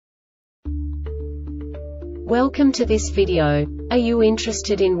Welcome to this video. Are you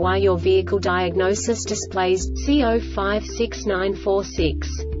interested in why your vehicle diagnosis displays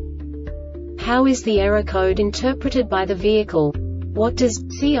C0569-46? How is the error code interpreted by the vehicle? What does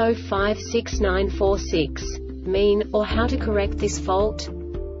C0569-46 mean, or how to correct this fault?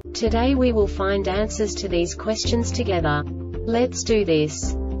 Today we will find answers to these questions together. Let's do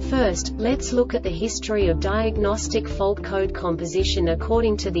this. First, let's look at the history of diagnostic fault code composition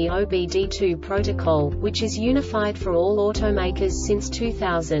according to the OBD2 protocol, which is unified for all automakers since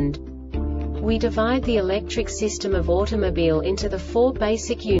 2000. We divide the electric system of automobile into the four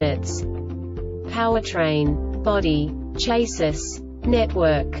basic units: powertrain, body, chassis,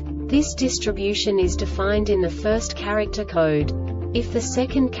 network. This distribution is defined in the first character code. If the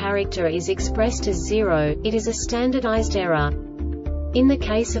second character is expressed as 0, it is a standardized error. In the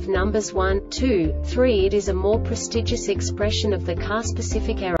case of numbers 1, 2, 3, it is a more prestigious expression of the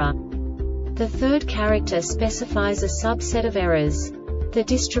car-specific error. The third character specifies a subset of errors. The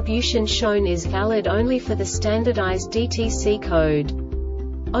distribution shown is valid only for the standardized DTC code.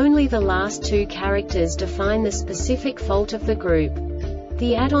 Only the last two characters define the specific fault of the group.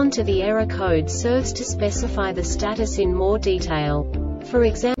 The add-on to the error code serves to specify the status in more detail. For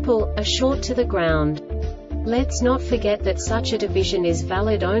example, a short to the ground. Let's not forget that such a division is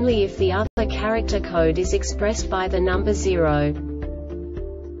valid only if the other character code is expressed by the number 0.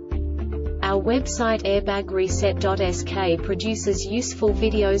 Our website airbagreset.sk produces useful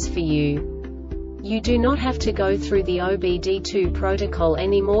videos for you. You do not have to go through the OBD2 protocol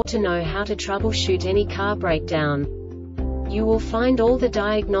anymore to know how to troubleshoot any car breakdown. You will find all the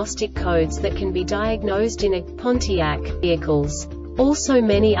diagnostic codes that can be diagnosed in a Pontiac vehicles. Also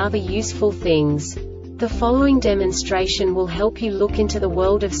many other useful things. The following demonstration will help you look into the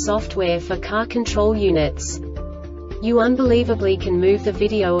world of software for car control units. You unbelievably can move the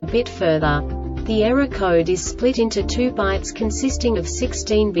video a bit further. The error code is split into 2 bytes consisting of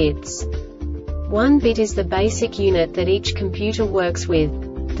 16 bits. 1 bit is the basic unit that each computer works with.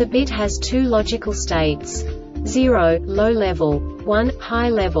 The bit has 2 logical states: 0, low level, 1, high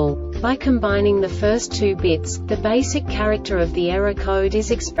level. By combining the first 2 bits, the basic character of the error code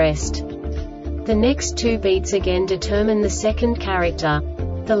is expressed. The next 2 beats again determine the second character.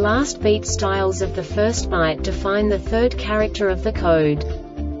 The last beat styles of the first byte define the third character of the code.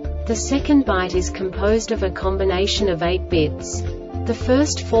 The second byte is composed of a combination of 8 bits. The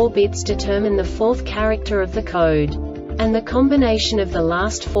first 4 bits determine the fourth character of the code. And the combination of the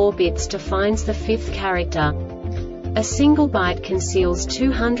last 4 bits defines the fifth character. A single byte conceals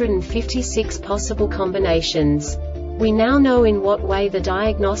 256 possible combinations. We now know in what way the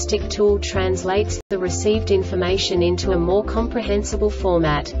diagnostic tool translates the received information into a more comprehensible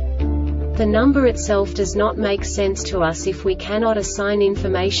format. The number itself does not make sense to us if we cannot assign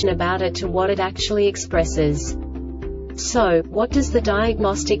information about it to what it actually expresses. So, what does the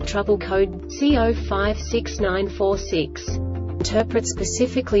Diagnostic Trouble Code C0569-46 interpret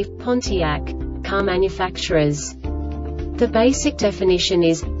specifically for Pontiac car manufacturers? The basic definition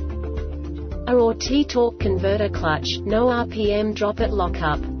is S.r.o.the torque converter clutch, no RPM drop at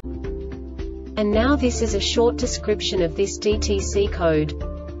lockup. And now this is a short description of this DTC code.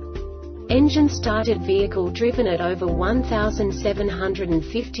 Engine started, vehicle driven at over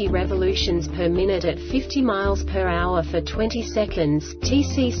 1,750 revolutions per minute at 50 miles per hour for 20 seconds,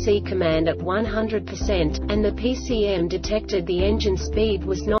 TCC command at 100%, and the PCM detected the engine speed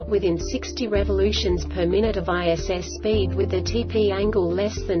was not within 60 revolutions per minute of ISS speed with the TP angle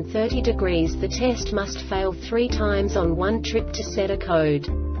less than 30 degrees. The test must fail 3 times on one trip to set a code.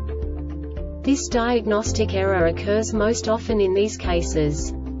 This diagnostic error occurs most often in these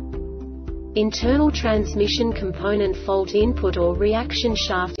cases: internal transmission component fault, input or reaction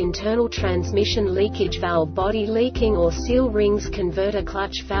shaft, internal transmission leakage valve, body leaking or seal rings, converter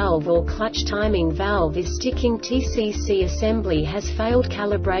clutch valve or clutch timing valve is sticking, TCC assembly has failed,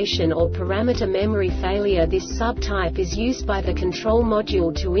 calibration or parameter memory failure. This subtype is used by the control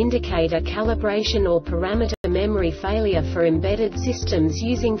module to indicate a calibration or parameter memory failure for embedded systems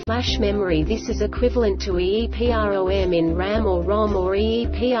using flash memory. This is equivalent to EEPROM in RAM or ROM or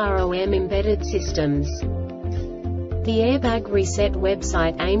EEPROM embedded systems. The Airbag Reset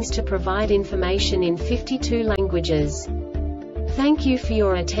website aims to provide information in 52 languages. Thank you for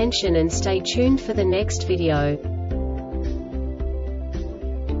your attention and stay tuned for the next video.